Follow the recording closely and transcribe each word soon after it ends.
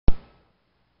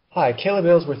Hi, Caleb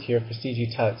Aylesworth here for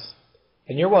CG Tuts,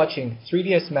 and you're watching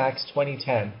 3ds Max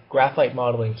 2010 Graphite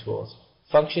Modeling Tools,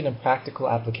 Function and Practical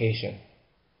Application.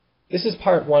 This is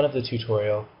part 1 of the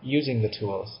tutorial, Using the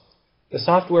Tools. The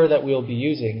software that we'll be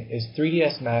using is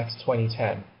 3ds Max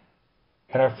 2010,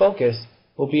 and our focus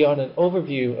will be on an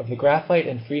overview of the graphite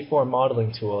and freeform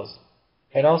modeling tools,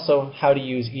 and also how to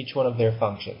use each one of their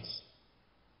functions.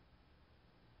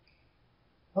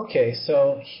 Okay,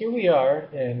 so here we are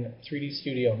in 3D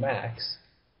Studio Max,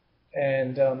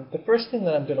 and the first thing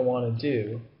that I'm going to want to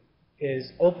do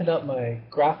is open up my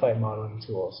graphite modeling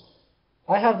tools.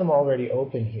 I have them already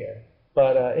open here,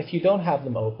 but if you don't have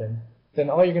them open, then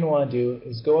all you're going to want to do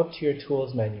is go up to your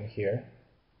Tools menu here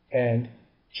and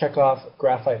check off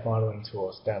Graphite Modeling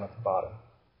Tools down at the bottom.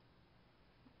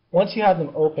 Once you have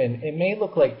them open, it may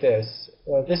look like this.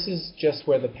 This is just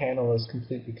where the panel is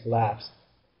completely collapsed.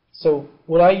 So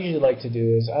what I usually like to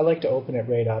do is I like to open it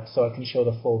right up so I can show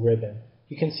the full ribbon.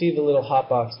 You can see the little hot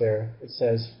box there. It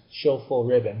says Show Full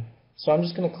Ribbon. So I'm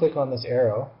just going to click on this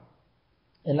arrow,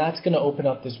 and that's going to open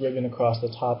up this ribbon across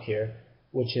the top here,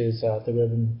 which is the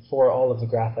ribbon for all of the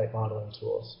graphite modeling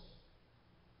tools.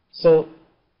 So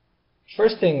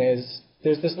first thing is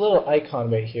there's this little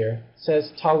icon right here. It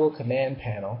says Toggle Command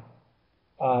Panel.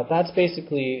 That's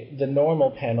basically the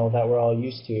normal panel that we're all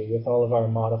used to with all of our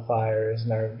modifiers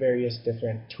and our various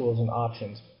different tools and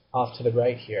options off to the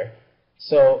right here.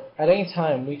 So at any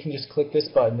time we can just click this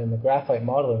button in the graphite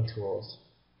modeling tools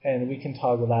and we can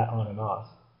toggle that on and off.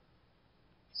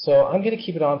 So I'm going to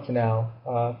keep it on for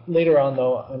now. Later on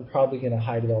though, I'm probably going to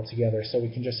hide it altogether so we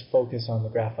can just focus on the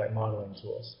graphite modeling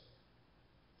tools.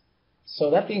 So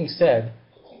that being said,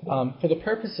 for the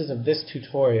purposes of this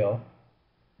tutorial,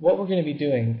 what we're going to be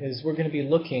doing is we're going to be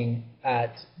looking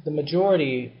at the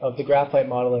majority of the graphite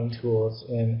modeling tools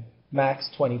in Max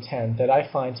 2010 that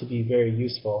I find to be very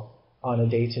useful on a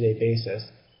day-to-day basis.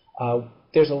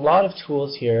 There's a lot of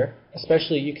tools here,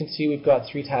 especially you can see we've got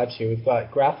 3 tabs here. We've got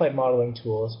graphite modeling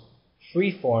tools,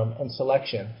 freeform, and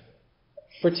selection.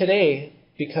 For today,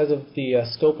 because of the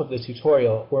scope of the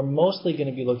tutorial, we're mostly going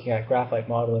to be looking at graphite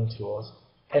modeling tools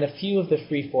and a few of the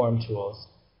freeform tools.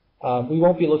 We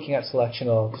won't be looking at selection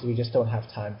at all because we just don't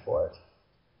have time for it.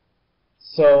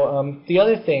 So the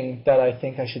other thing that I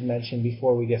think I should mention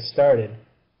before we get started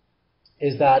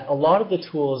is that a lot of the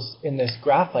tools in this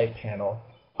graphite panel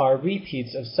are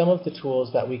repeats of some of the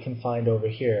tools that we can find over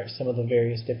here, some of the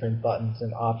various different buttons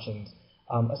and options,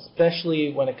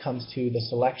 especially when it comes to the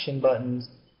selection buttons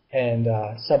and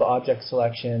sub-object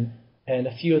selection and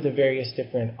a few of the various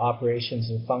different operations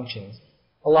and functions.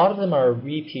 A lot of them are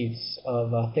repeats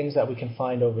of things that we can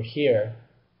find over here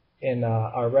in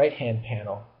our right-hand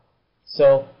panel.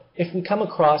 So if we come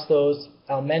across those,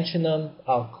 I'll mention them.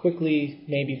 I'll quickly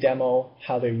maybe demo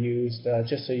how they're used,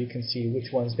 just so you can see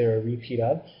which ones they're a repeat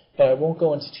of. But I won't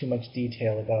go into too much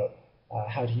detail about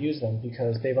how to use them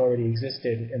because they've already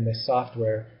existed in this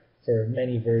software for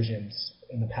many versions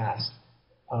in the past.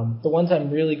 The ones I'm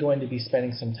really going to be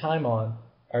spending some time on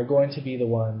are going to be the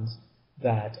ones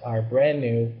that are brand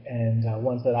new and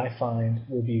ones that I find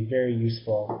will be very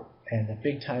useful and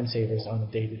big time savers on a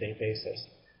day-to-day basis.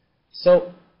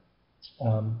 So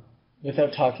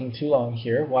without talking too long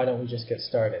here, why don't we just get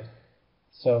started?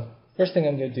 So first thing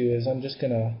I'm going to do is I'm just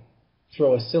going to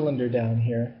throw a cylinder down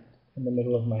here in the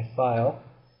middle of my file,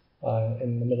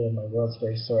 in the middle of my world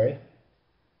space, sorry.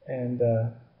 And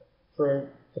for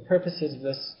the purposes of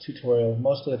this tutorial,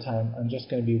 most of the time I'm just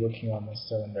going to be working on this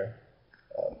cylinder,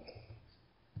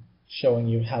 showing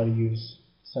you how to use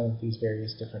some of these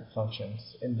various different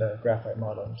functions in the graphite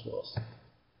modeling tools.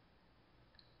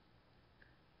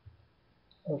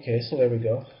 Okay, so there we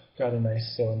go. Got a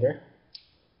nice cylinder.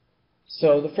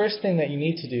 So the first thing that you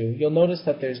need to do, you'll notice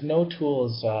that there's no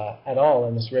tools at all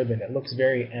in this ribbon. It looks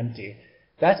very empty.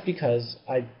 That's because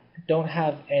I don't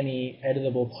have any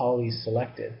editable polys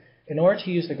selected. In order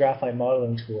to use the graphite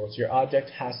modeling tools, your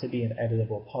object has to be an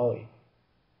editable poly.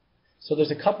 So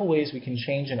there's a couple ways we can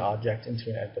change an object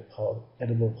into an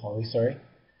editable poly.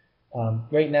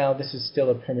 Right now this is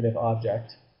still a primitive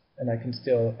object, and I can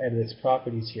still edit its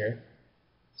properties here.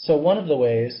 So one of the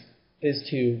ways is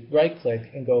to right-click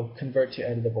and go Convert to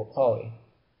Editable Poly.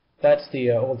 That's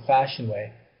the old-fashioned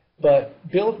way.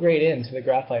 But built right into the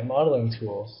graphite modeling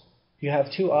tools, you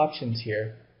have 2 options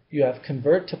here. You have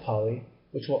Convert to Poly,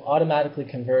 which will automatically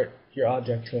convert your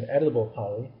object to an editable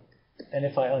poly. And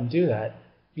if I undo that,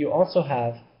 you also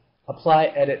have Apply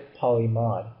Edit Poly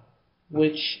Mod,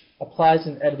 which applies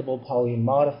an editable poly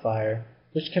modifier,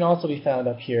 which can also be found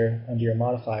up here under your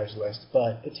modifiers list,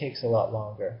 but it takes a lot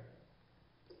longer.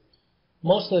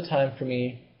 Most of the time for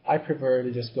me, I prefer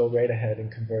to just go right ahead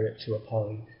and convert it to a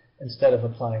poly instead of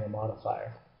applying a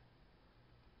modifier.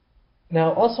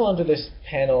 Now, also under this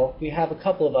panel, we have a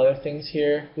couple of other things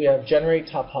here. We have generate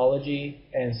topology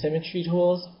and symmetry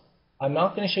tools. I'm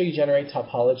not going to show you generate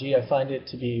topology. I find it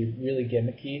to be really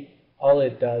gimmicky. All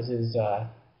it does is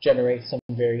generate some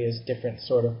various different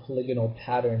sort of polygonal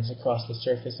patterns across the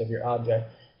surface of your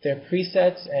object. They're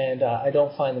presets, and I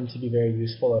don't find them to be very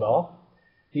useful at all.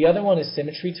 The other one is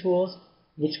symmetry tools,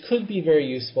 which could be very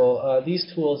useful.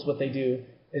 These tools, what they do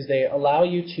is they allow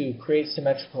you to create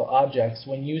symmetrical objects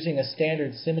when using a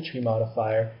standard symmetry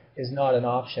modifier is not an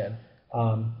option.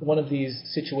 One of these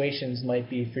situations might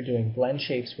be for doing blend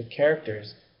shapes with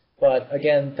characters, but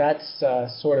again, that's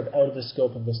sort of out of the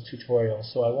scope of this tutorial,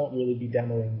 so I won't really be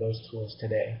demoing those tools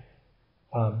today.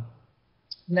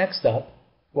 Next up,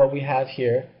 what we have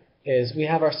here is we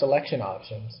have our selection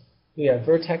options. We have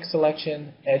vertex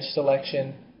selection, edge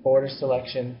selection, border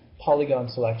selection, polygon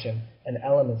selection, and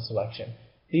element selection.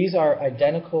 These are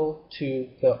identical to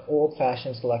the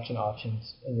old-fashioned selection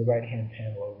options in the right-hand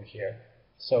panel over here.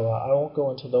 So I won't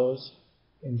go into those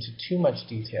into too much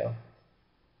detail.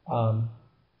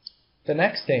 The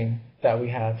next thing that we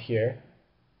have here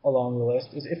along the list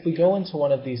is if we go into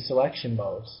one of these selection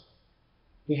modes,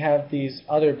 we have these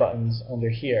other buttons under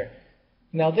here.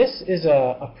 Now this is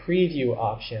a preview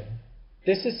option.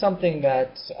 This is something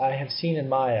that I have seen in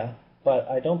Maya, but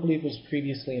I don't believe was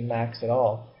previously in Max at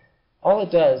all. All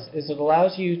it does is it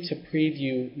allows you to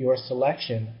preview your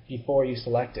selection before you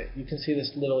select it. You can see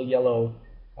this little yellow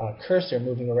cursor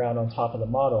moving around on top of the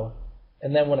model,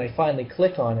 and then when I finally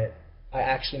click on it, I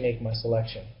actually make my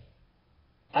selection.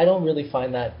 I don't really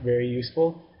find that very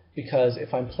useful, because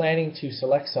if I'm planning to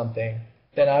select something,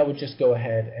 then I would just go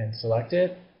ahead and select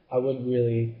it. I wouldn't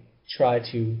really try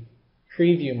to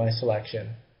preview my selection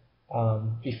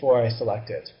before I select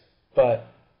it. But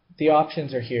the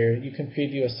options are here. You can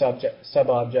preview a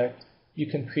sub-object. You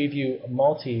can preview a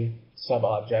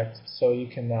multi-sub-object, so you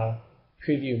can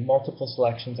preview multiple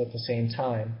selections at the same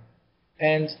time.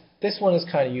 And this one is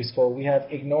kind of useful. We have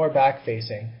ignore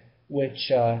backfacing,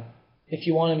 which if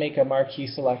you want to make a marquee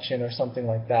selection or something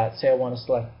like that, say I want to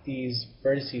select these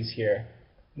vertices here,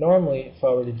 normally if I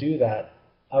were to do that,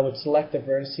 I would select the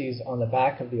vertices on the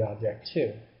back of the object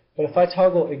too. But if I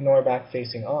toggle ignore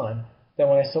backfacing on, then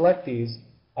when I select these,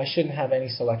 I shouldn't have any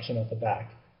selection at the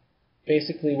back.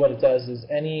 Basically what it does is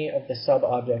any of the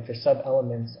sub-object or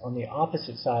sub-elements on the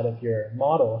opposite side of your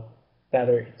model that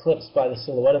are eclipsed by the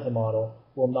silhouette of the model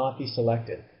will not be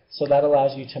selected. So that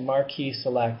allows you to marquee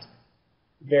select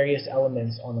various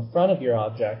elements on the front of your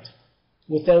object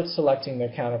without selecting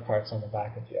their counterparts on the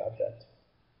back of the object.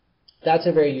 That's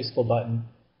a very useful button.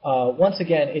 Once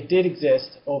again, it did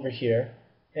exist over here,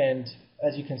 and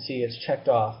as you can see, it's checked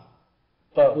off.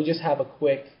 But we just have a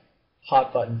quick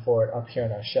hot button for it up here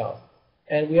on our shelf.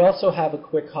 And we also have a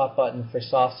quick hot button for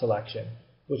soft selection,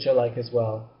 which I like as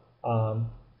well.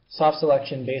 Soft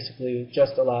selection basically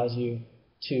just allows you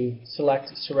to select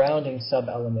surrounding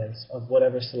sub-elements of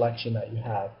whatever selection that you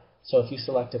have. So if you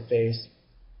select a face,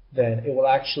 then it will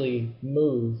actually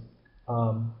move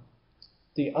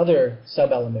the other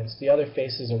sub-elements, the other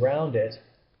faces around it,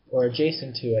 or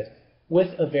adjacent to it, with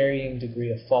a varying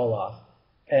degree of fall-off.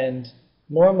 And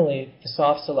normally, the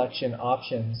soft selection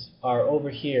options are over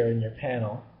here in your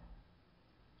panel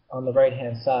on the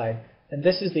right-hand side, and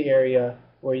this is the area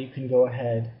where you can go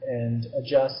ahead and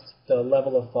adjust the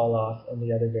level of fall-off and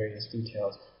the other various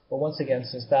details. But once again,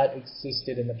 since that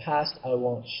existed in the past, I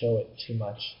won't show it too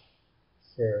much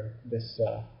for this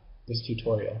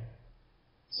tutorial.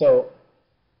 So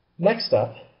next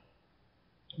up,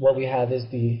 what we have is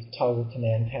the toggle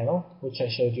command panel, which I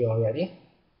showed you already.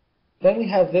 Then we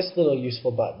have this little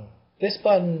useful button. This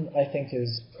button I think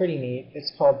is pretty neat.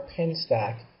 It's called pin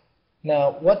stack.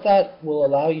 Now what that will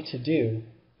allow you to do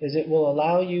is it will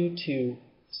allow you to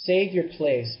save your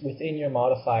place within your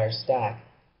modifier stack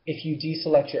if you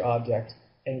deselect your object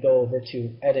and go over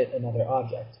to edit another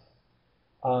object.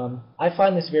 I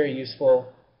find this very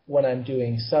useful when I'm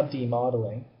doing sub-D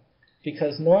modeling,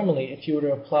 because normally if you were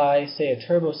to apply, say, a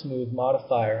turbo smooth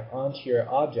modifier onto your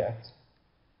object,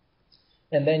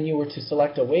 and then you were to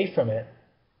select away from it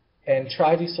and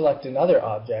try to select another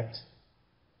object,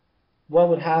 what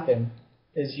would happen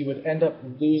is you would end up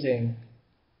losing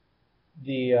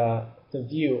the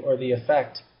view or the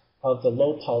effect of the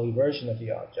low poly version of the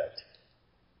object.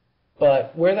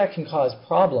 But where that can cause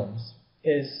problems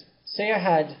is, say I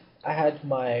had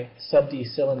my sub-D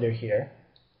cylinder here,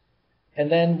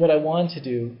 and then what I wanted to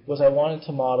do was I wanted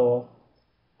to model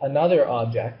another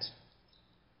object,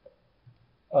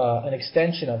 an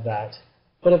extension of that,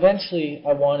 but eventually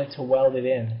I wanted to weld it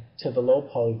in to the low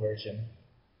poly version.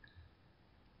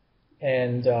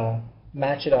 and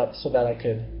match it up so that I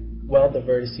could weld the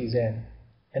vertices in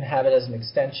and have it as an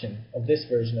extension of this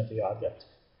version of the object.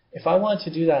 If I wanted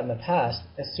to do that in the past,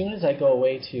 as soon as I go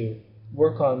away to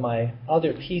work on my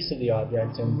other piece of the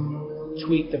object and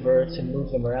tweak the verts and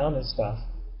move them around and stuff,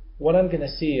 what I'm going to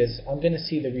see is I'm going to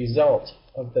see the result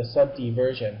of the sub-D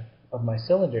version of my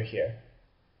cylinder here.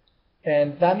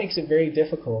 And that makes it very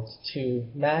difficult to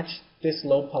match this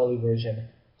low poly version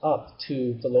up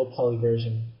to the low poly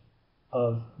version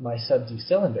of my sub-D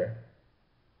cylinder.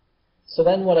 So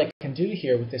then what I can do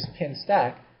here with this pin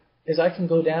stack is I can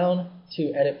go down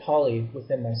to edit poly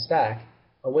within my stack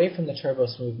away from the turbo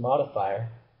smooth modifier,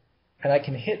 and I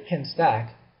can hit pin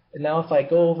stack, and now if I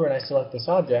go over and I select this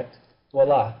object,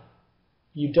 voila,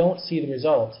 you don't see the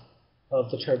result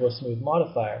of the turbo smooth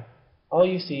modifier. All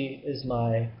you see is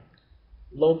my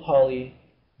low poly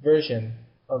version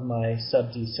of my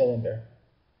sub-D cylinder.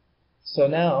 So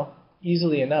now,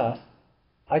 easily enough,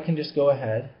 I can just go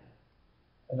ahead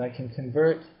and I can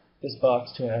convert this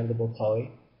box to an editable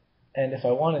poly, and if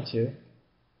I wanted to,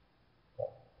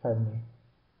 pardon me,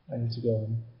 I need to go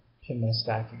and pin my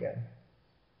stack again.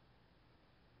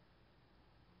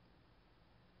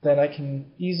 Then I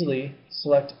can easily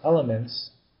select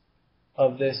elements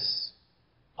of this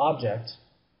object,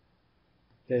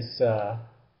 this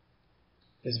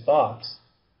box,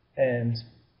 and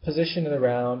position it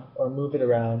around or move it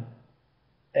around,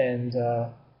 and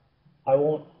I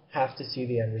won't have to see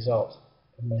the end result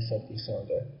of my sub-D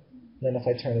cylinder. Then if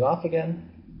I turn it off again,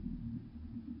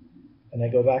 and I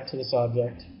go back to this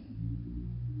object,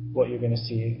 what you're going to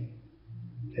see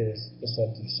is the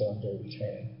sub-D cylinder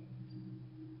returning.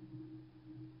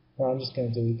 Now I'm just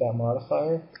going to delete that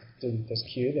modifier, delete this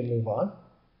cube, and move on.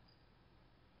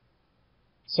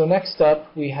 So next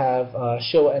up we have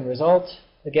show end result.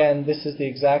 Again, this is the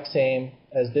exact same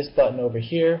as this button over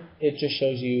here. It just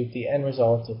shows you the end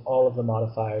result of all of the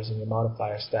modifiers in your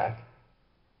modifier stack.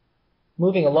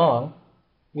 Moving along,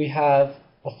 we have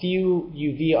a few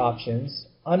UV options.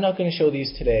 I'm not going to show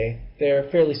these today. They're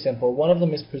fairly simple. One of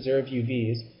them is preserve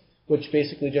UVs, which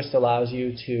basically just allows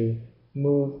you to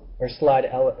move or slide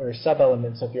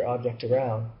sub-elements of your object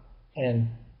around and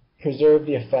preserve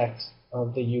the effects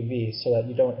of the UV so that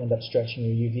you don't end up stretching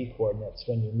your UV coordinates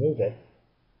when you move it.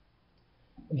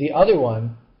 The other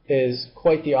one is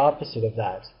quite the opposite of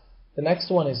that. The next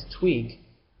one is tweak,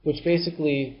 which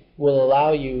basically will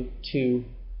allow you to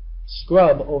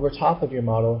scrub over top of your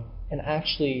model and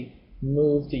actually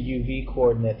move the UV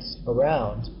coordinates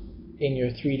around in your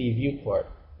 3D viewport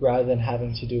rather than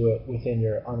having to do it within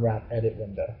your unwrap edit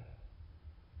window.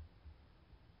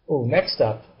 Oh, next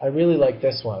up, I really like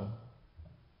this one.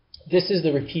 This is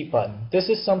the repeat button. This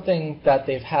is something that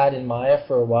they've had in Maya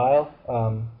for a while.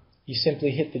 You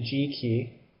simply hit the G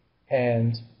key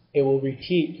and it will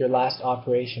repeat your last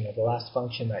operation or the last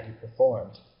function that you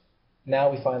performed.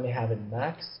 Now we finally have it in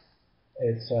Max.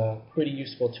 It's a pretty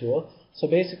useful tool. So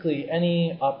basically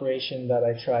any operation that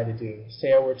I try to do,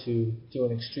 say I were to do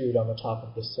an extrude on the top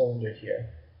of the cylinder here,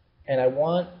 and I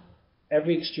want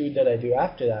every extrude that I do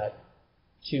after that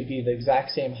to be the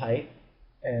exact same height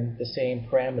and the same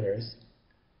parameters,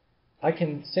 I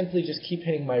can simply just keep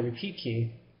hitting my repeat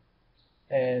key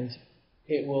and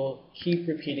it will keep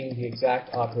repeating the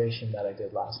exact operation that I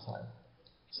did last time.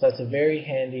 So that's a very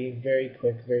handy, very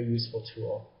quick, very useful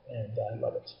tool, and I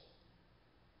love it.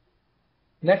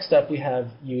 Next up we have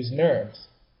use NURBS.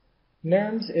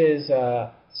 NURBS is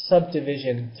a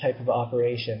subdivision type of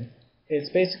operation. It's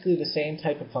basically the same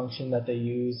type of function that they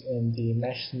use in the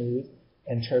mesh smooth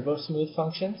and turbo smooth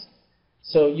functions.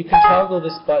 So you can toggle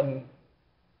this button,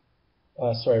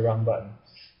 wrong button.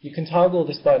 You can toggle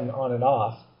this button on and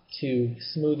off to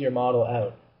smooth your model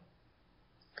out.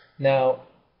 Now,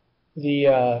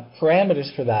 the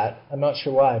parameters for that, I'm not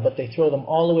sure why, but they throw them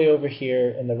all the way over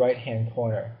here in the right-hand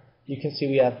corner. You can see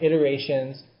we have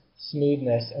iterations,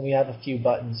 smoothness, and we have a few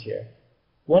buttons here.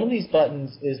 One of these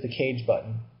buttons is the cage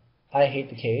button. I hate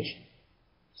the cage,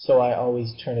 so I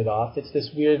always turn it off. It's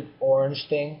this weird orange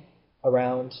thing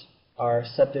around our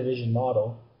subdivision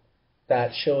model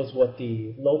that shows what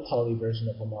the low poly version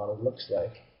of a model looks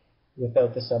like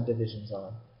without the subdivisions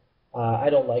on. I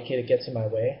don't like it. It gets in my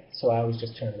way, so I always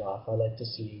just turn it off. I like to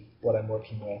see what I'm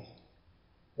working with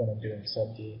when I'm doing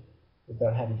sub-D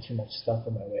without having too much stuff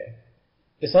in my way.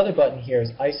 This other button here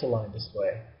is isoline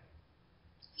display.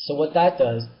 So what that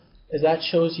does is that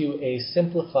shows you a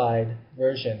simplified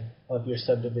version of your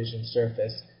subdivision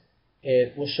surface.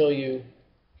 It will show you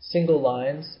single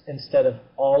lines instead of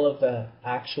all of the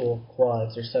actual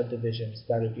quads or subdivisions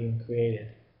that are being created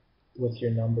with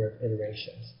your number of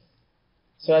iterations.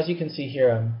 So as you can see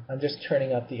here, I'm just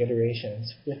turning up the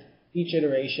iterations. With each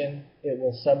iteration, it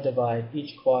will subdivide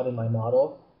each quad in my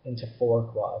model into 4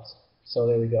 quads. So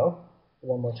there we go.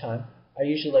 One more time. I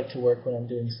usually like to work when I'm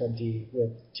doing sub D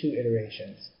with 2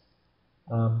 iterations.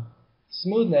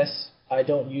 Smoothness I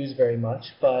don't use very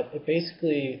much, but it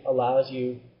basically allows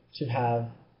you to have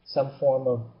some form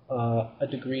of a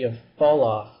degree of fall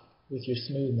off with your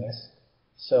smoothness.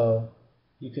 So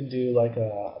you can do like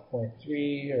a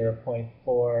 0.3 or a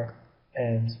 0.4,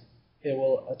 and it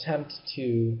will attempt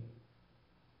to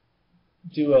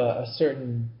do a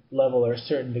certain level or a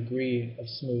certain degree of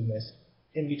smoothness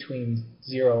in between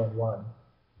 0 and 1.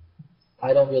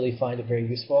 I don't really find it very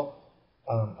useful.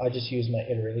 I just use my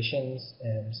iterations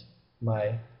and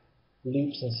my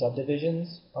loops and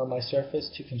subdivisions on my surface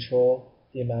to control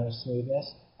the amount of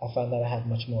smoothness. I find that I have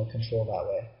much more control that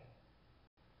way.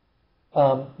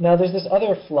 Now there's this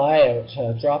other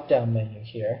flyout drop-down menu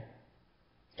here,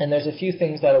 and there's a few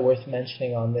things that are worth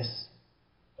mentioning on this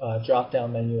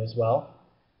drop-down menu as well.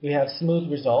 We have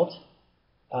smooth result.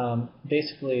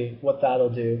 Basically what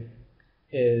that'll do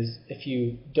is if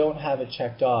you don't have it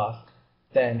checked off,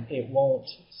 then it won't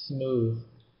smooth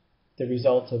the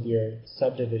result of your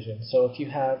subdivision. So if you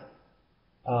have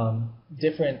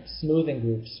different smoothing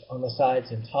groups on the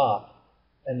sides and top,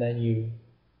 and then you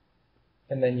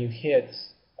hit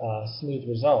smooth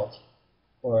result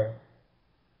or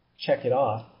check it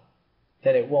off,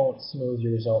 then it won't smooth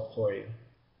your result for you.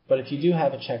 But if you do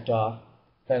have it checked off,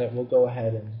 then it will go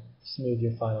ahead and smooth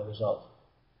your final result.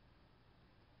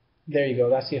 There you go,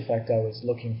 that's the effect I was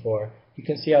looking for. You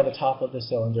can see how the top of the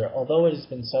cylinder, although it has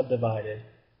been subdivided,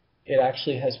 it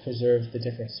actually has preserved the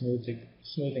different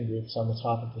smoothing groups on the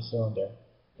top of the cylinder.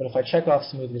 But if I check off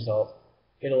smooth result,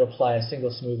 it'll apply a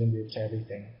single smoothing group to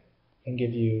everything and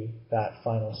give you that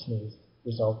final smooth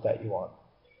result that you want.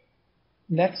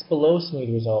 Next, below smooth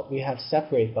result, we have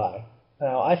separate by.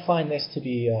 Now, I find this to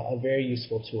be a very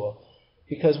useful tool,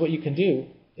 because what you can do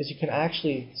is you can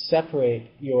actually separate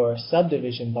your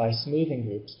subdivision by smoothing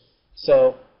groups.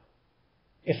 So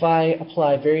if I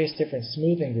apply various different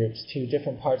smoothing groups to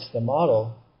different parts of the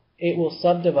model, it will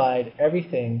subdivide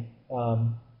everything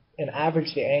and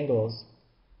average the angles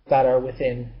that are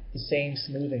within the same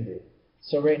smoothing group.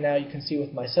 So right now you can see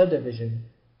with my subdivision,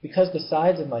 because the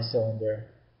sides of my cylinder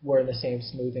were in the same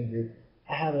smoothing group,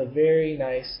 I have a very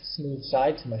nice smooth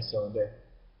side to my cylinder.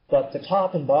 But the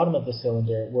top and bottom of the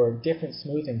cylinder were different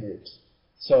smoothing groups.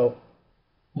 So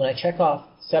when I check off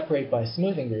separate by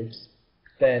smoothing groups,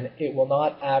 then it will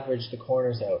not average the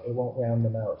corners out. It won't round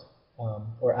them out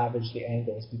or average the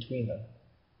angles between them.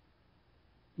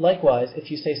 Likewise,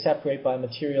 if you say separate by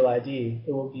material ID,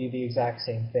 it will be the exact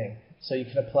same thing. So you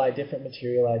can apply different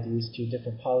material IDs to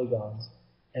different polygons,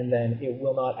 and then it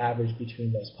will not average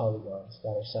between those polygons that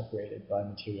are separated by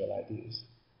material IDs.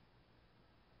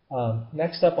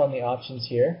 Next up on the options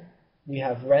here, we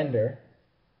have render.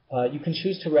 You can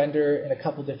choose to render in a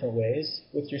couple different ways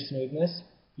with your smoothness.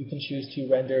 You can choose to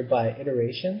render by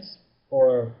iterations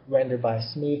or render by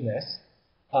smoothness.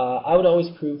 I would always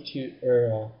prefer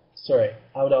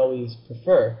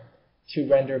to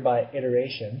render by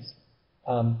iterations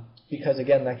because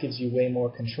again that gives you way more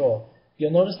control.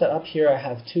 You'll notice that up here I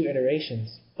have 2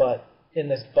 iterations, but in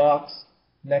this box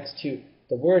next to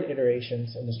the word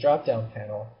iterations in this drop-down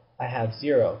panel, I have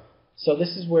 0. So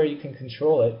this is where you can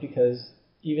control it, because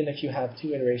even if you have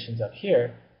 2 iterations up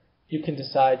here, you can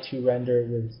decide to render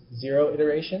with 0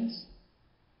 iterations,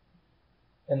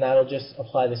 and that'll just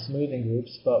apply the smoothing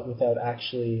groups but without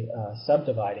actually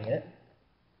subdividing it.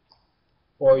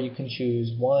 Or you can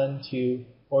choose 1, 2,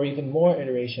 or even more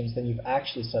iterations than you've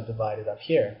actually subdivided up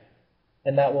here,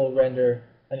 and that will render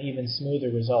an even smoother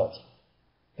result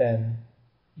than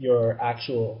your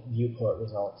actual viewport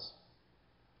results,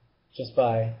 just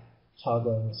by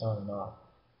toggling this on and off.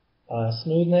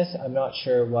 Smoothness, I'm not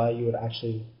sure why you would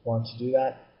actually want to do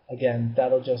that. Again,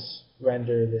 that'll just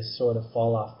render this sort of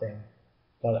fall off thing,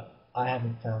 but I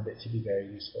haven't found it to be very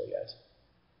useful yet.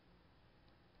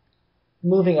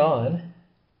 Moving on,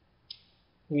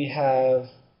 we have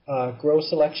grow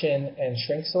selection and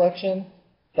shrink selection.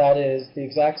 That is the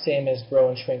exact same as grow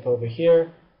and shrink over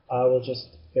here. I will just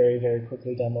very, very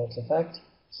quickly demo its effect.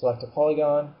 Select a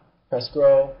polygon, press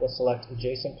grow, will select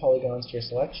adjacent polygons to your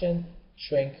selection.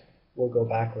 Shrink will go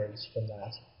backwards from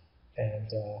that and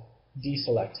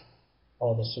deselect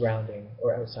all the surrounding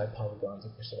or outside polygons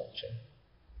of your selection.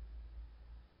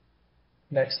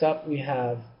 Next up, we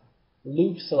have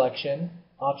loop selection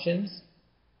options.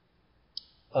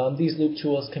 These loop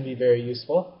tools can be very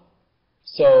useful.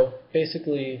 So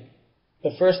basically,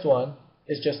 the first one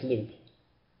is just loop.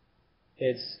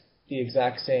 It's the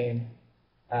exact same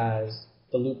as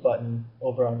the loop button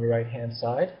over on your right-hand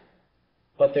side.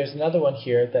 but there's another one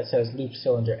here that says loop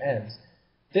cylinder ends.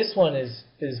 This one is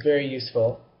very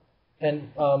useful. And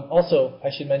also, I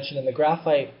should mention, in the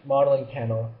Graphite modeling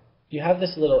panel, you have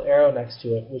this little arrow next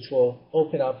to it, which will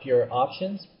open up your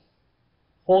options.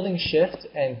 Holding Shift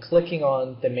and clicking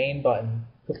on the main button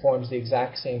performs the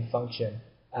exact same function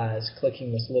as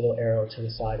clicking this little arrow to the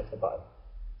side of the button.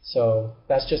 So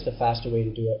that's just a faster way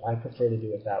to do it. I prefer to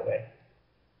do it that way.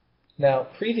 Now,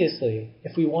 previously,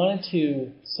 if we wanted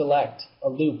to select a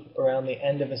loop around the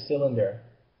end of a cylinder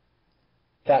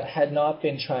that had not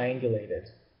been triangulated,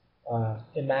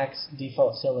 in Mac's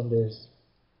default cylinders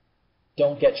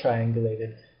don't get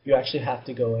triangulated. You actually have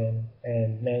to go in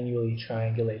and manually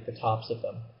triangulate the tops of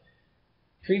them.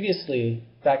 Previously,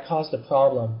 that caused a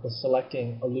problem with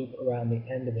selecting a loop around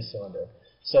the end of a cylinder.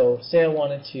 So say I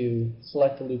wanted to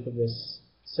select the loop of this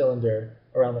cylinder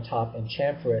around the top and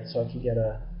chamfer it so I could get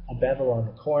a bevel on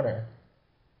the corner.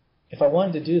 If I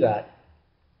wanted to do that,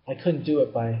 I couldn't do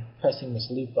it by pressing this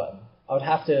loop button. I would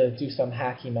have to do some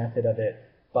hacky method of it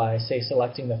by, say,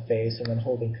 selecting the face and then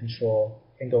holding Control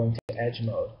and going to edge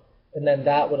mode. And then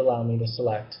that would allow me to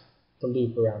select the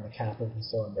loop around the cap of the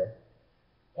cylinder.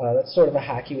 That's sort of a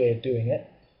hacky way of doing it.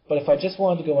 But if I just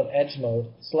wanted to go in edge mode,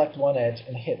 select one edge,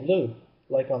 and hit loop,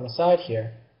 like on the side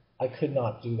here, I could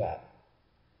not do that.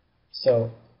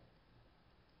 So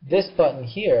this button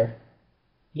here,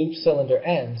 loop cylinder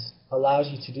ends, allows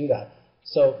you to do that.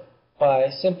 So by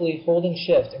simply holding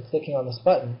Shift and clicking on this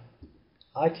button,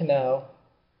 I can now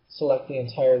select the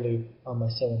entire loop on my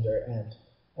cylinder end.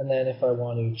 And then if I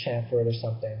want to chamfer it or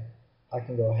something, I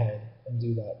can go ahead and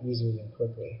do that easily and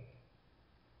quickly.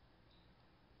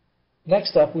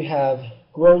 Next up, we have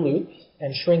grow loop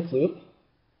and shrink loop.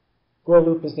 Grow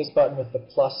loop is this button with the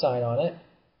plus sign on it.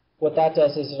 What that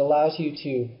does is it allows you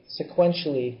to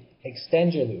sequentially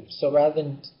extend your loop. So rather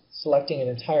than selecting an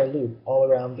entire loop all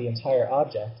around the entire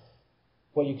object,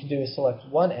 what you can do is select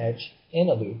one edge in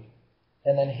a loop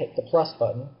and then hit the plus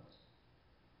button,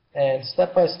 and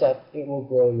step by step it will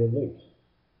grow your loop.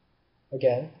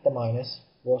 Again, the minus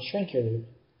will shrink your loop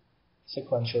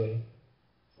sequentially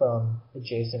from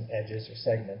adjacent edges or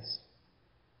segments.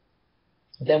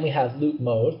 Then we have loop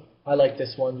mode. I like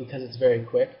this one because it's very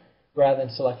quick. Rather than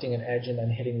selecting an edge and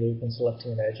then hitting loop and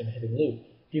selecting an edge and hitting loop,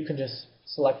 you can just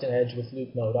select an edge with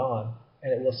loop mode on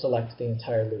and it will select the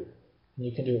entire loop. And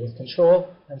you can do it with Control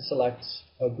and select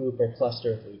a group or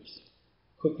cluster of loops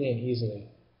quickly and easily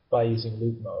by using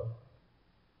loop mode.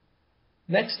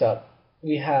 Next up,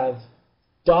 we have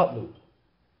dot loop.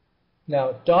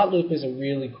 Now, dot loop is a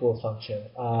really cool function.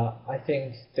 I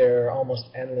think there are almost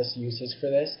endless uses for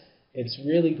this. It's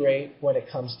really great when it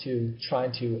comes to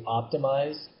trying to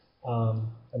optimize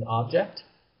an object.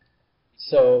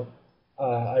 So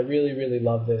I really, really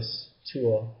love this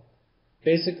tool.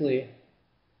 Basically,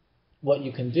 what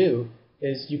you can do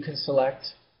is you can select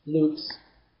loops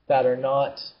that are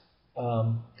not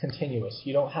continuous.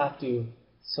 You don't have to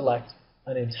select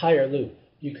an entire loop.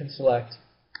 You can select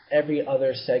every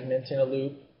other segment in a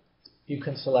loop. You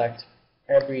can select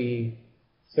every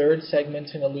third segment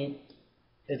in a loop.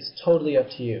 It's totally up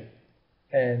to you.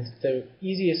 And the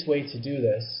easiest way to do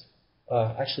this,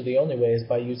 actually the only way, is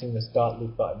by using this dot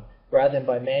loop button, rather than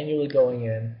by manually going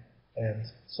in and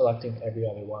selecting every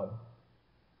other one.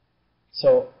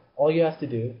 So all you have to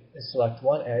do is select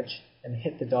one edge and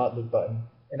hit the dot loop button.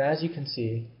 And as you can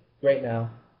see, right now,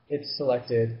 it's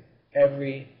selected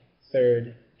every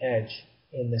third edge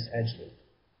in this edge loop.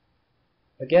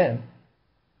 Again,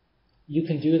 you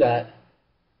can do that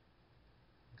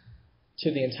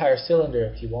to the entire cylinder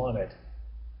if you wanted,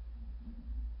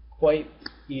 quite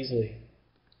easily.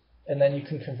 And then you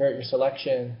can convert your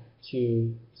selection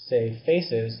to, say,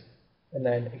 faces, and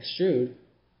then extrude.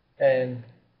 And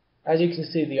as you can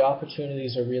see, the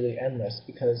opportunities are really endless,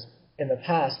 because in the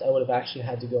past, I would have actually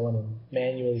had to go in and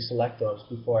manually select those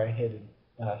before I hit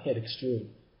extrude.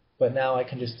 But now I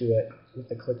can just do it with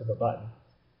the click of a button.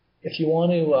 If you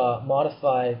want to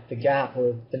modify the gap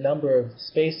or the number of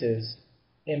spaces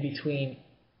in between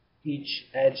each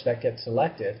edge that gets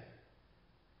selected,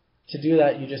 to do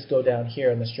that, you just go down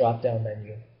here in this drop-down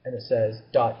menu, and it says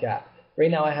dot gap.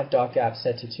 Right now I have dot gap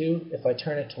set to 2. If I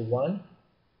turn it to 1,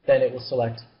 then it will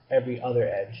select every other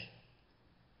edge.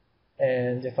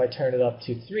 And if I turn it up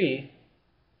to 3,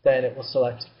 then it will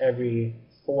select every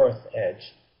fourth edge.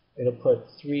 It'll put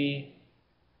three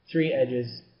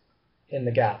edges in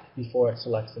the gap before it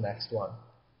selects the next one.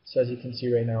 So as you can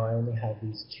see right now, I only have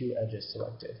these 2 edges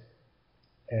selected,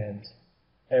 and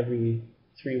every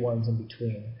 3 ones in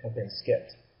between have been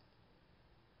skipped.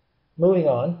 Moving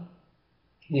on,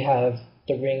 we have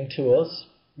the ring tools.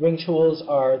 Ring tools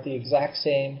are the exact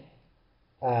same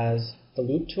as the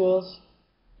loop tools.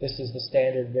 This is the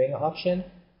standard ring option.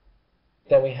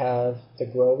 Then we have the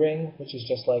grow ring, which is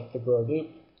just like the grow loop.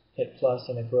 Hit plus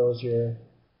and it grows your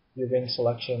ring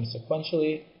selection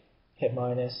sequentially. Hit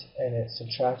minus and it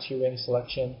subtracts your ring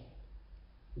selection.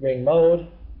 Ring mode,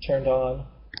 turned on,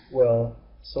 will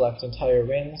select entire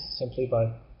rings simply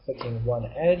by clicking one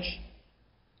edge.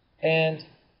 And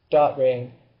dot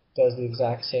ring does the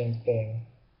exact same thing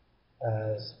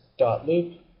as dot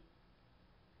loop,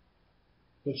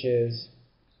 which is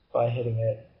by hitting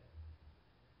it.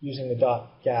 Using the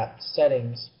dot gap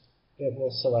settings, it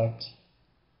will select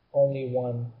only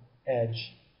one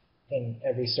edge in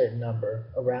every certain number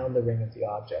around the ring of the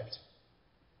object.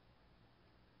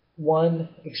 One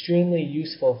extremely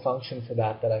useful function for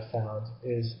that I found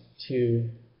is to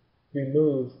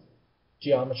remove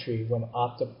geometry when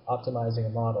optimizing a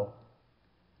model.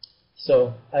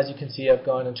 So as you can see, I've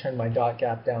gone and turned my dot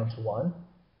gap down to 1.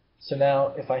 So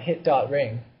now if I hit dot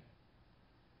ring,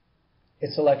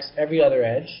 it selects every other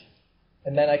edge,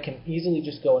 and then I can easily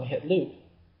just go and hit loop.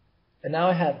 And now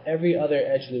I have every other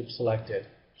edge loop selected,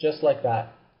 just like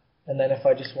that. And then if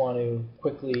I just want to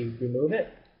quickly remove it,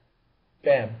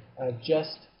 bam, I've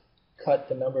just cut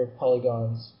the number of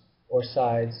polygons or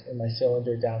sides in my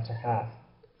cylinder down to half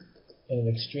in an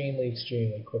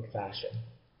extremely quick fashion.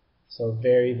 So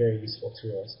very useful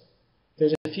tools.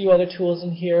 There's a few other tools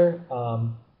in here.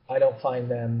 I don't find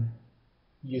them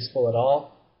useful at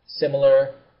all.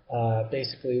 Similar,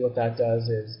 basically what that does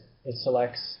is it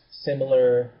selects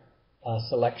similar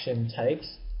selection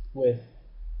types with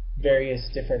various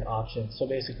different options. So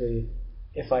basically,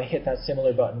 if I hit that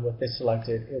similar button with this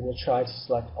selected, it will try to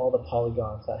select all the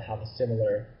polygons that have a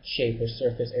similar shape or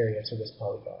surface area to this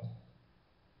polygon,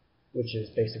 which is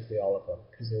basically all of them,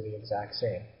 because they're the exact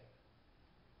same.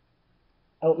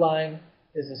 Outline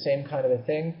is the same kind of a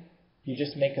thing. You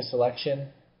just make a selection,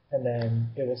 and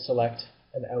then it will select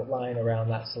an outline around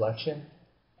that selection.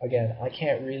 Again, I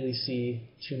can't really see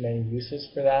too many uses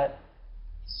for that,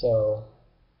 so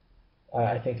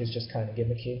I think it's just kind of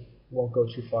gimmicky. Won't go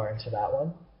too far into that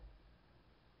one.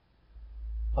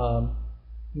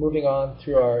 Moving on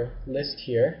through our list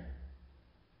here,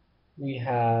 we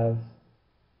have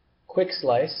Quick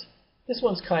Slice. This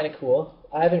one's kind of cool.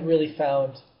 I haven't really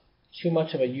found too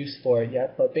much of a use for it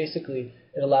yet, but basically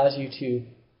it allows you to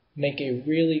make a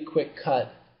really quick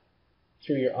cut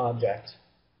through your object,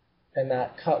 and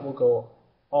that cut will go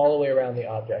all the way around the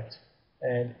object,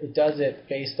 and it does it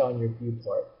based on your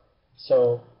viewport.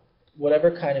 So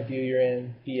whatever kind of view you're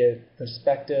in, be it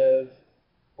perspective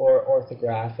or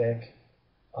orthographic,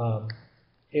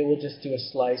 it will just do a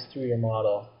slice through your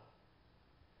model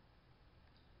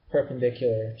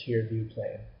perpendicular to your view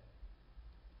plane.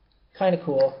 Kind of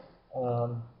cool.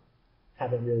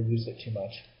 Haven't really used it too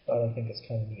much, but I think it's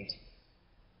kind of neat.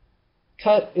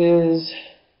 Cut is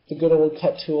the good old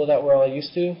cut tool that we're all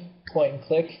used to. Point and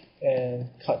click and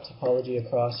cut topology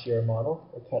across your model,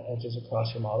 or cut edges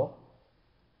across your model.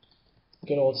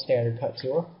 Good old standard cut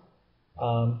tool.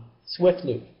 Swift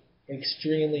loop,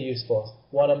 extremely useful.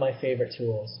 One of my favorite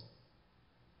tools.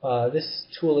 This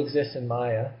tool exists in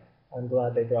Maya. I'm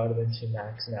glad they brought it into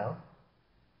Max now.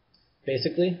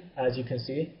 Basically, as you can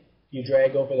see, you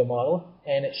drag over the model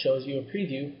and it shows you a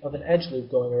preview of an edge loop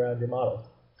going around your model.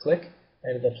 Click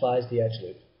and it applies the edge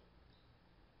loop.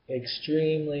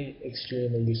 Extremely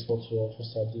useful tool for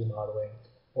sub-D modeling,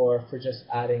 or for just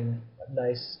adding a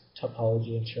nice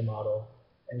topology into your model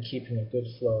and keeping a good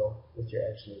flow with your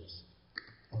edge loops.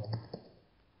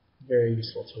 Very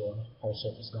useful tool in hard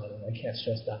surface modeling. I can't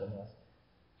stress that enough.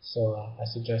 So I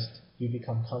suggest you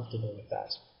become comfortable with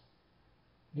that.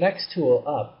 Next tool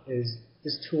up is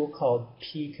this tool called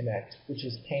P-Connect, which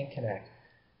is Paint Connect.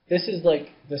 This is like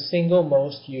the single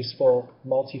most useful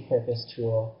multi-purpose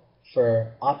tool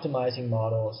for optimizing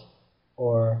models,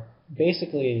 or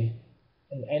basically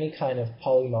in any kind of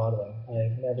poly modeling.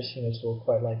 I've never seen a tool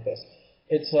quite like this.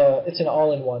 It's an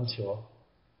all-in-one tool.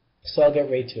 So I'll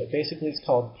get right to it. Basically, it's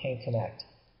called Paint Connect.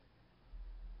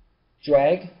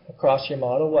 Drag across your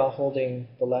model while holding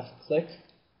the left click,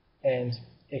 and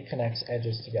it connects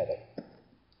edges together.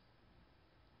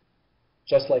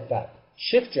 Just like that.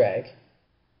 Shift drag,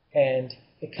 and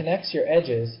it connects your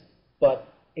edges, but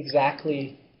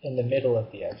exactly in the middle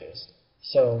of the edges.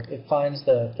 So it finds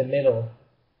the middle,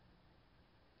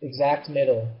 exact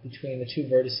middle between the two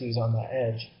vertices on that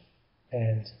edge,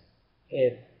 and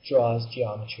it draws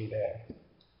geometry there.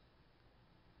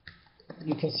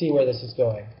 You can see where this is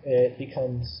going. It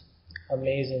becomes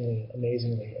amazingly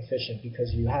efficient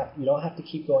because you don't have to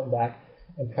keep going back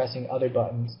and pressing other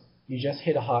buttons. You just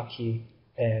hit a hotkey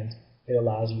and it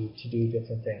allows you to do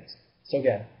different things. So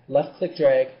again, left click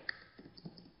drag,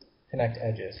 connect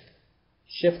edges.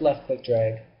 Shift left click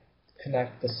drag,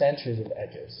 connect the centers of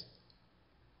edges.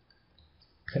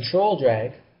 Control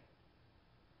drag,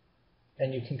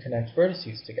 and you can connect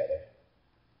vertices together.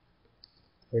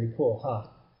 Pretty cool, huh?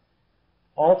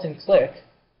 Alt and click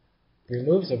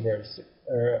removes a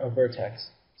vertex.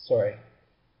 Sorry.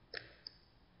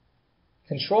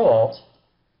 Control Alt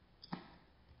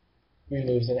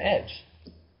removes an edge.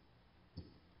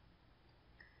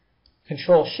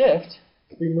 Control Shift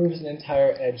removes an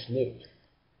entire edge loop.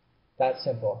 That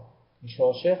simple.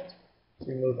 Control Shift,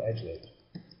 remove edge loop.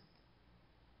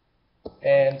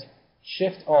 And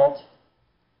Shift Alt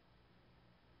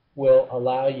will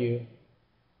allow you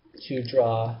to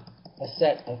draw a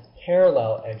set of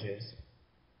parallel edges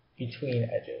between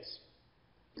edges.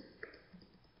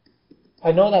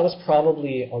 I know that was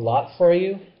probably a lot for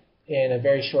you in a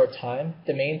very short time.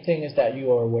 The main thing is that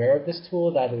you are aware of this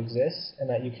tool, that it exists, and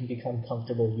that you can become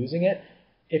comfortable using it.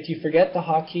 If you forget the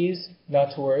hotkeys,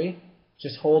 not to worry.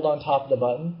 Just hold on top of the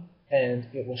button, and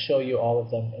it will show you all of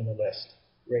them in the list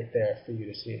right there for you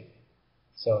to see.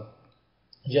 So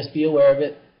just be aware of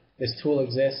it. This tool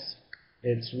exists.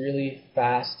 It's really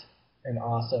fast and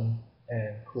awesome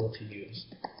and cool to use.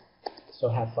 So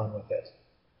have fun with it.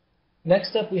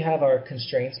 Next up, we have our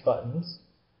constraints buttons.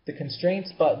 The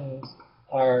constraints buttons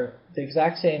are the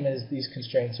exact same as these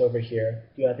constraints over here.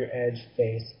 You have your edge,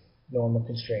 face, normal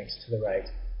constraints to the right.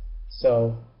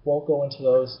 So won't go into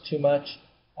those too much.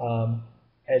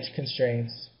 Edge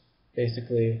constraints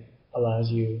basically allows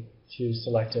you to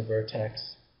select a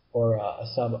vertex or a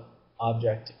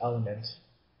sub-object element.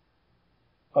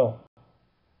 Oh,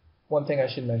 one thing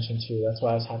I should mention too, that's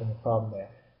why I was having a problem there.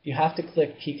 You have to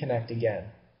click Key Connect again.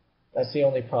 That's the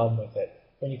only problem with it.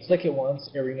 When you click it once,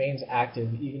 it remains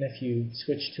active even if you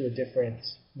switch to a different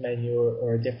menu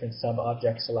or a different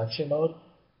sub-object selection mode.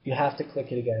 You have to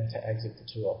click it again to exit the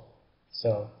tool.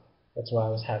 So that's why I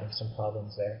was having some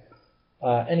problems there.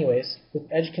 Anyways, with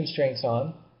edge constraints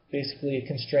on, basically it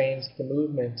constrains the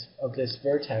movement of this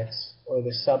vertex or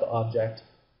this sub-object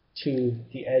to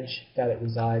the edge that it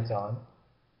resides on.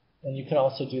 And you can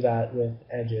also do that with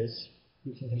edges.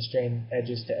 You can constrain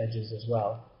edges to edges as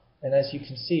well. And as you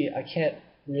can see, I can't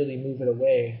really move it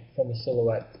away from the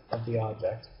silhouette of the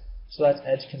object. So that's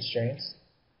edge constraints.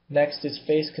 Next is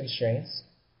face constraints.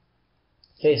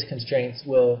 Face constraints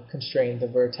will constrain the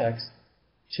vertex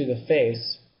to the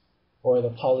face or the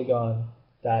polygon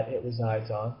that it resides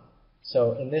on.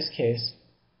 So in this case,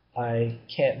 I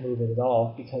can't move it at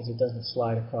all because it doesn't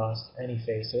slide across any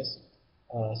faces.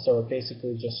 So it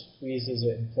basically just freezes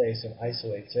it in place and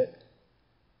isolates it.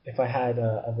 If I had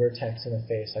a vertex in a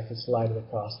face, I could slide it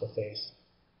across the face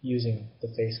using the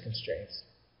face constraints.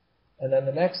 And then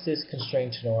the next is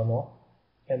constraint to normal,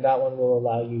 and that one will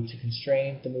allow you to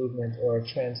constrain the movement or a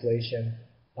translation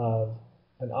of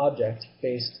an object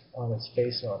based on its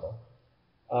face normal.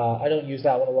 I don't use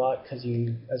that one a lot because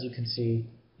as you can see,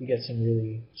 you get some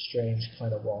really strange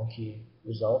kind of wonky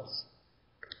results.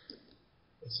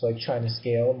 It's like trying to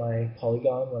scale my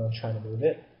polygon when I'm trying to move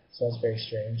it, so that's very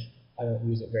strange. I don't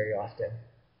use it very often.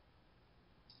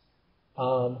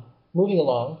 Moving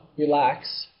along,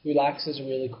 Relax. Relax is a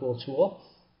really cool tool.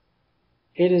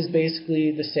 It is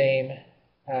basically the same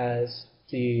as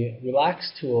the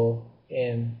Relax tool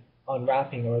in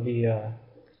unwrapping or the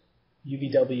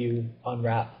UVW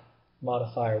unwrap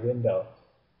modifier window.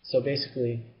 So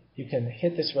basically, you can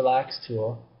hit this Relax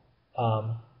tool,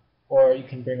 or you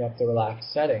can bring up the Relax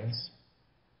settings,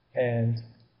 and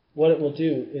what it will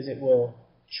do is it will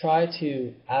try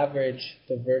to average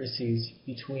the vertices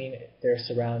between their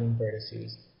surrounding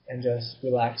vertices and just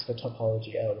relax the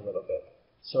topology out a little bit.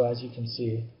 So as you can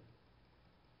see,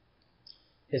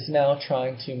 it's now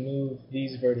trying to move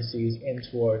these vertices in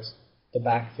towards the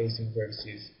back-facing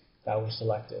vertices that were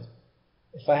selected.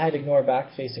 If I had ignore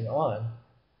back-facing on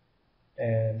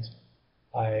and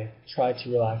I tried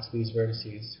to relax these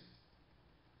vertices,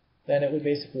 then it would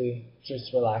basically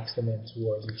just relax them in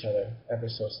towards each other ever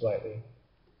so slightly.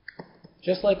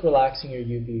 Just like relaxing your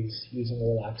UVs using the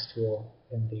Relax tool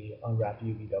in the Unwrap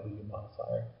UVW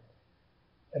modifier.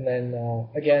 And then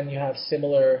again, you have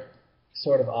similar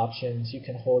sort of options. You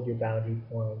can hold your boundary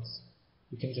points.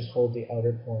 You can just hold the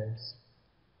outer points.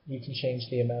 You can change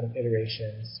the amount of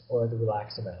iterations or the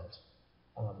relax amount.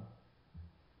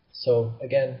 So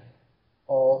again,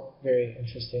 all very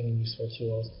interesting and useful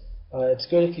tools. It's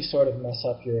good if you sort of mess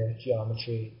up your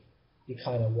geometry. You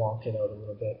kind of wonk it out a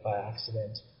little bit by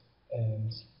accident,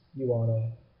 and you want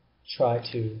to try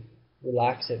to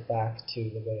relax it back to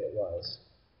the way it was.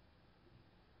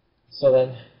 So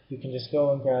then you can just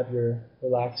go and grab your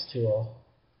Relax tool,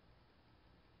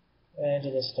 and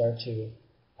it'll start to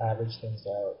average things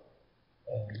out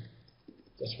and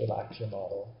just relax your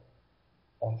model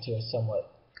back to a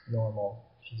somewhat normal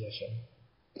position.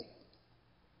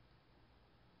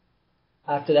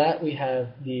 After that, we have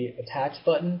the attach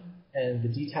button and the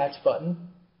detach button.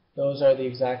 Those are the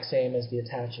exact same as the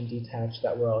attach and detach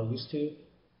that we're all used to,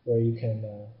 where you can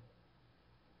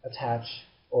attach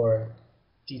or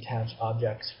detach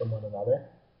objects from one another.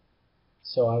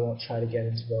 So I won't try to get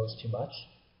into those too much.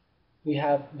 We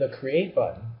have the create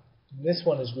button. This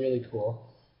one is really cool.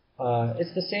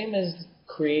 It's the same as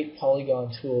create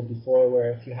polygon tool before,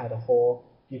 where if you had a hole,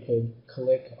 you could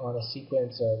click on a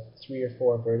sequence of 3 or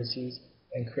 4 vertices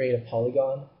and create a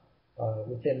polygon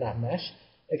within that mesh,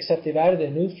 except they've added a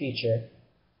new feature,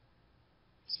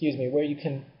 where you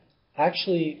can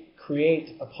actually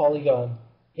create a polygon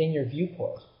in your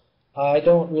viewport. I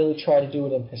don't really try to do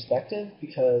it in perspective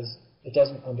because it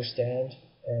doesn't understand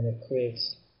and it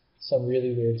creates some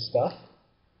really weird stuff,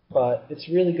 but it's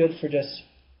really good for just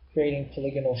creating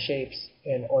polygonal shapes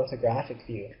in orthographic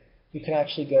view. You can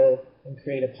actually go and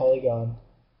create a polygon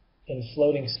in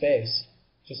floating space,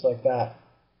 just like that,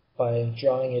 by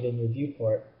drawing it in your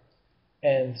viewport.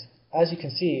 And as you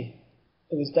can see,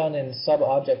 it was done in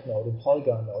sub-object mode, in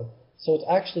polygon mode, so it's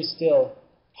actually still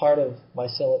part of my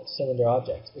cylinder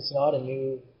object. It's not a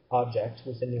new object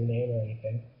with a new name or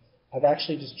anything. I've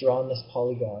actually just drawn this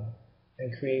polygon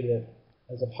and created it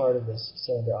as a part of this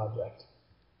cylinder object.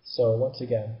 So once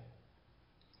again,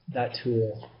 that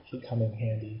tool should come in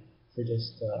handy for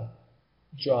just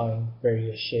drawing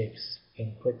various shapes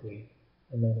in quickly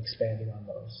and then expanding on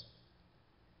those.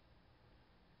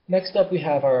 Next up, we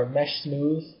have our mesh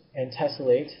smooth and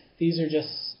tessellate. These are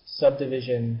just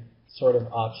subdivision sort of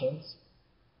options.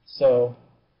 So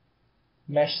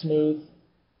mesh smooth,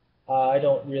 I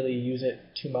don't really use it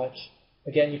too much.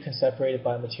 Again, you can separate it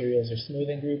by materials or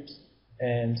smoothing groups,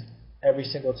 and every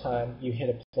single time you hit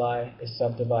apply, it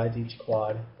subdivides each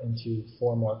quad into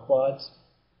 4 more quads.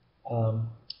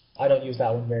 I don't use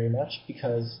that one very much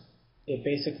because it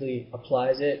basically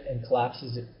applies it and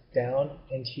collapses it down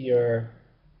into your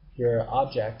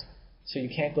object, so you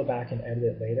can't go back and edit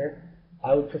it later.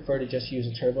 I would prefer to just use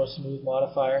a turbo smooth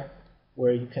modifier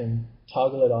where you can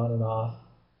toggle it on and off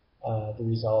the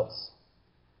results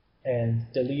and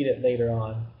delete it later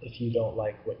on if you don't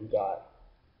like what you got.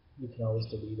 You can always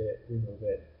delete it, remove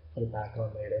it, put it back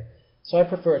on later. So I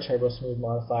prefer a turbo smooth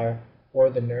modifier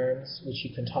or the NURMS, which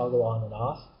you can toggle on and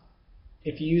off.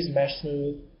 If you use mesh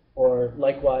smooth or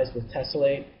likewise with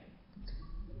tessellate,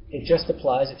 it just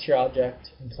applies it to your object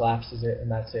and collapses it,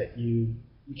 and that's it. You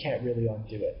can't really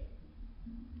undo it.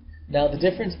 Now the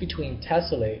difference between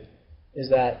tessellate is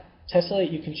that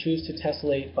tessellate, you can choose to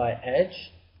tessellate by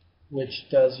edge, which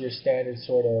does your standard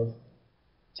sort of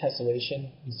tessellation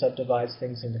and subdivides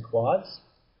things into quads,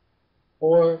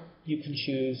 or you can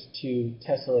choose to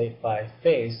tessellate by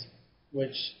face,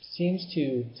 which seems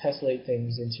to tessellate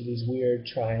things into these weird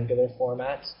triangular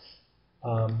formats.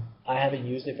 I haven't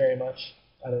used it very much.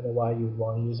 I don't know why you would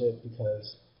want to use it,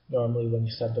 because normally when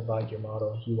you subdivide your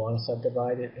model, you want to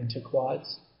subdivide it into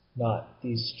quads, not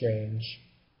these strange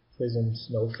prism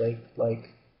snowflake-like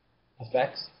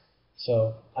effects.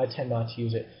 So I tend not to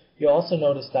use it. You'll also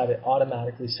notice that it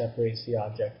automatically separates the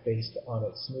object based on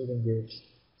its smoothing groups,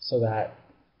 so that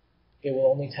it will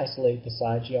only tessellate the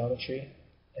side geometry,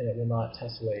 and it will not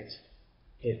tessellate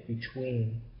it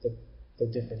between the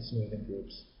different smoothing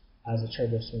groups, as a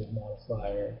turbo smooth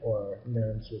modifier or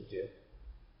NURMS would do.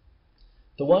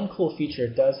 The one cool feature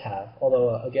it does have,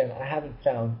 although again I haven't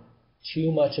found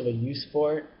too much of a use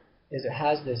for it, is it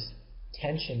has this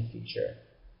tension feature,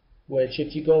 which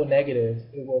if you go negative,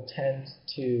 it will tend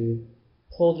to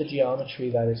pull the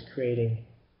geometry that is creating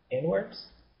inwards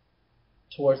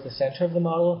towards the center of the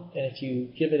model, and if you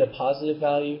give it a positive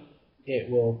value, it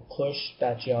will push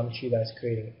that geometry that's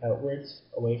creating outwards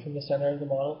away from the center of the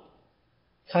model.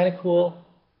 Kind of cool.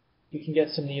 You can get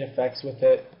some neat effects with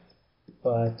it,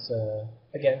 but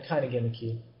again, kind of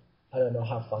gimmicky. I don't know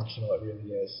how functional it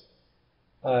really is.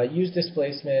 Use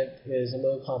displacement is a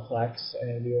little complex,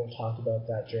 and we won't talk about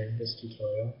that during this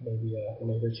tutorial, maybe a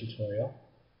later tutorial.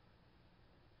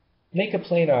 Make a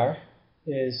planar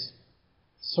is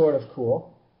sort of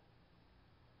cool.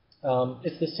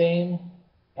 It's the same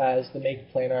as the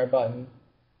Make Planar button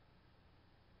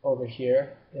over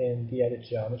here in the Edit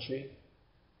Geometry.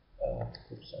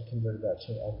 Oops, I converted that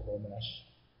to an editable mesh.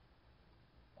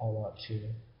 I want to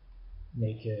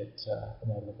make it an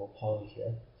editable poly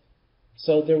here.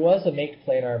 So there was a Make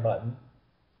Planar button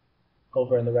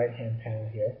over in the right-hand panel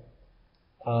here.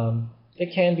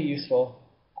 It can be useful.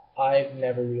 I've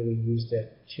never really used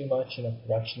it too much in a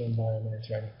production environment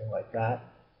or anything like that.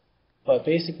 But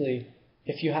basically,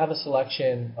 if you have a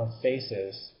selection of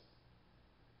faces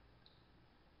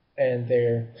and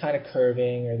they're kind of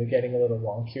curving or they're getting a little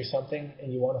wonky or something,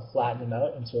 and you want to flatten them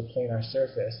out into a planar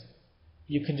surface,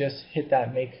 you can just hit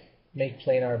that make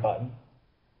planar button,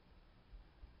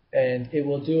 and it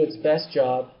will do its best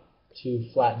job to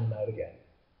flatten them out again.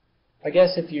 I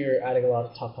guess if you're adding a lot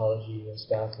of topology and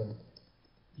stuff and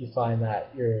you find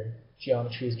that your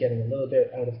geometry is getting a little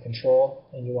bit out of control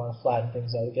and you want to flatten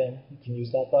things out again, you can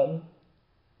use that button.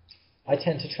 I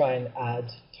tend to try and add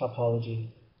topology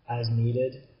as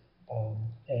needed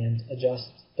and adjust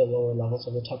the lower levels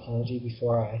of the topology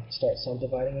before I start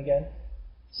subdividing again.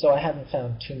 So I haven't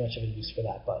found too much of a use for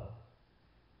that button.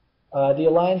 The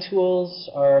align tools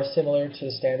are similar to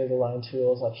the standard align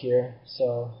tools up here,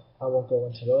 so I won't go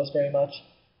into those very much.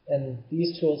 And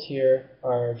these tools here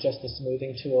are just the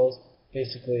smoothing tools.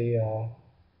 Basically,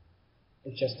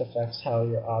 it just affects how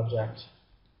your object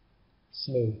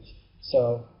smooths.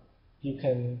 So you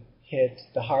can hit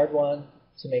the hard one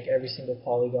to make every single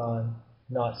polygon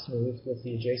not smooth with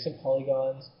the adjacent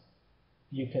polygons.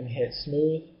 You can hit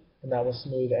smooth, and that will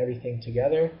smooth everything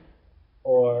together.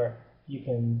 Or you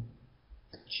can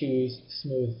choose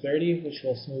smooth 30, which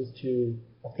will smooth to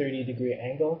a 30-degree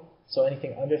angle. So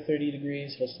anything under 30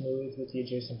 degrees will smooth with the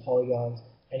adjacent polygons.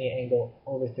 Any angle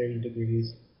over 30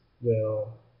 degrees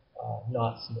will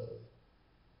not smooth.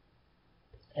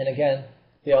 And again,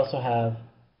 they also have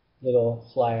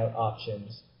little flyout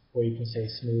options where you can say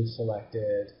smooth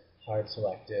selected, hard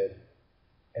selected,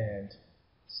 and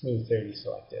smooth 30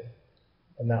 selected.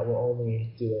 And that will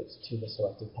only do it to the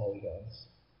selected polygons.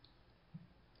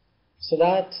 So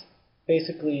that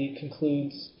basically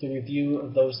concludes the review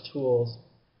of those tools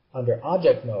under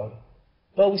object mode.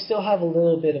 But we still have a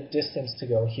little bit of distance to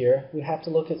go here. We have to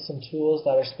look at some tools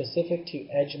that are specific to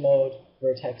edge mode,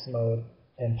 vertex mode,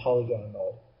 and polygon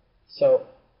mode. So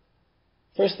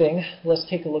first thing, let's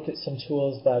take a look at some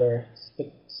tools that are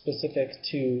specific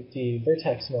to the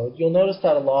vertex mode. You'll notice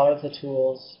that a lot of the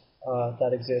tools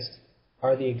that exist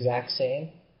are the exact same.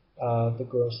 The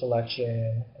grow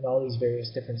selection and all these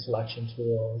various different selection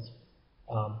tools,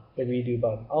 the redo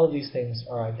button, all of these things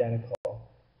are identical.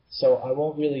 So I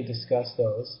won't really discuss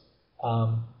those.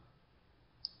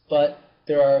 But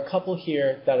there are a couple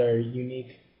here that are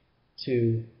unique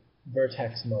to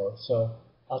vertex mode. So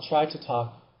I'll try to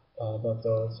talk about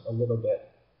those a little bit.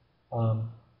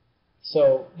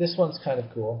 So this one's kind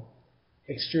of cool.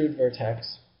 Extrude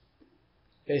vertex.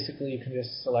 Basically, you can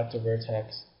just select a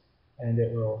vertex and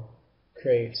it will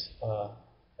create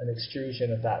an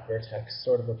extrusion of that vertex,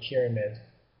 sort of a pyramid.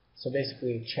 So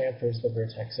basically it chamfers the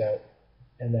vertex out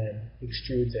and then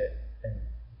extrudes it and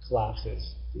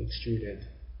collapses the extruded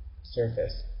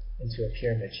surface into a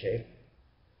pyramid shape.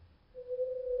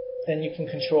 And you can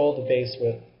control the base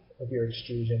width of your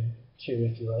extrusion too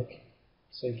if you like.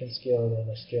 So you can scale it in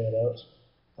or scale it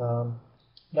out.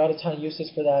 Not a ton of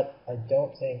uses for that, I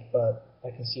don't think, but I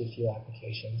can see a few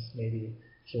applications. Maybe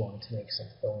if you wanted to make some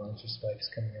thorns or spikes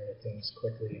coming out of things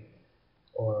quickly,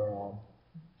 or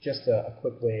just a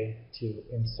quick way to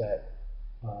inset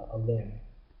a limb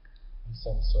of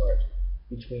some sort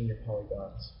between your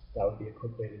polygons. That would be a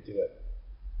quick way to do it.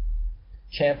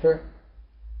 Chamfer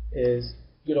is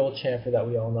good old chamfer that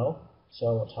we all know, so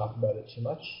I won't talk about it too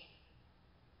much.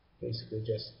 Basically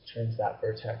just turns that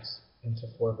vertex into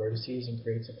 4 vertices and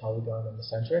creates a polygon in the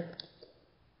center.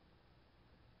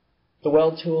 The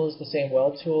weld tool is the same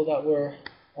weld tool that we're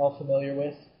all familiar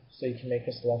with, so you can make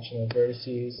a selection of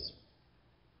vertices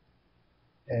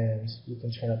and you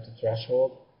can turn up the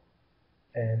threshold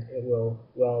and it will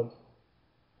weld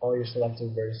all your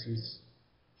selected vertices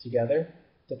together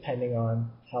depending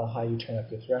on how high you turn up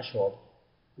your threshold.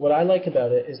 What I like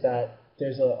about it is that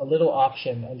there's a little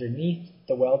option underneath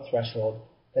the weld threshold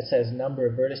that says number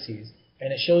of vertices,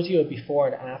 and it shows you a before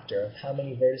and after of how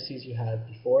many vertices you had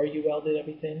before you welded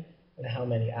everything and how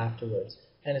many afterwards.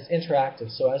 And it's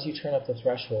interactive, so as you turn up the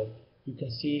threshold, you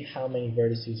can see how many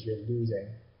vertices you're losing.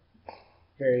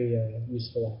 Very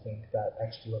useful, I think, that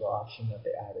extra little option that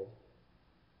they added.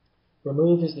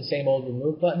 Remove is the same old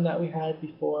remove button that we had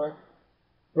before.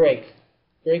 Break.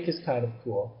 Break is kind of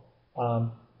cool.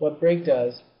 What break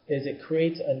does is it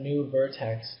creates a new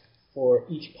vertex for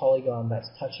each polygon that's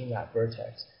touching that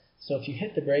vertex. So if you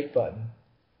hit the break button,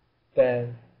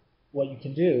 then what you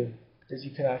can do is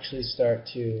you can actually start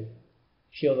to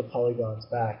peel the polygons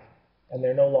back, and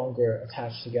they're no longer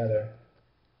attached together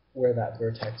where that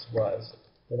vertex was.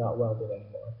 They're not welded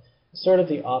anymore. It's sort of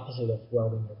the opposite of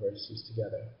welding your vertices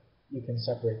together. You can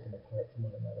separate them apart from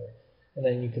one another, and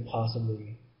then you could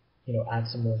possibly, add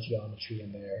some more geometry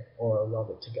in there or weld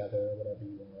it together or whatever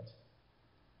you want.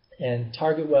 And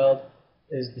target weld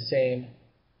is the same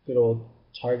good old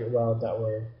target weld that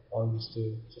we're all used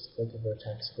to. Just click a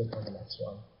vertex, click on the next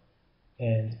one,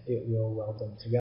 and it will weld them together.